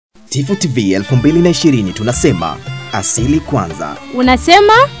Tifu TV 2020 tunasema asili kwanza.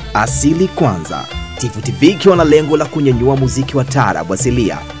 Unasema asili kwanza. Tifu TV ikiwa na lengo la kunyanyua muziki wa taarabu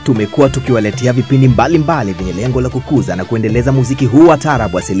asilia. Tumekuwa tukiwaletea vipindi mbalimbali vyenye lengo la kukuza na kuendeleza muziki huu wa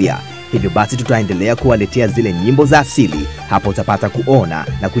taarabu asilia. Hivyo basi tutaendelea kuwaletea zile nyimbo za asili. Hapo utapata kuona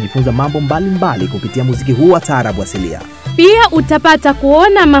na kujifunza mambo mbalimbali kupitia muziki huu wa taarabu asilia. Pia utapata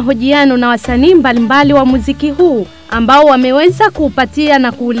kuona mahojiano na wasanii mbalimbali wa muziki huu ambao wameweza kuupatia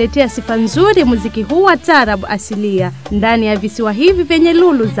na kuuletea sifa nzuri muziki huu wa taarabu asilia ndani ya visiwa hivi vyenye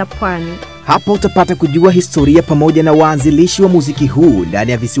lulu za pwani. Hapo utapata kujua historia pamoja na waanzilishi wa muziki huu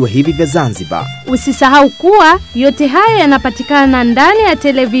ndani ya visiwa hivi vya Zanzibar. Usisahau kuwa yote haya yanapatikana ndani ya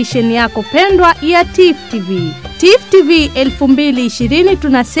television yako pendwa ya Tifu TV. Tifu TV 2020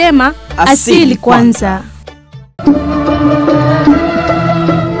 tunasema asili kwanza.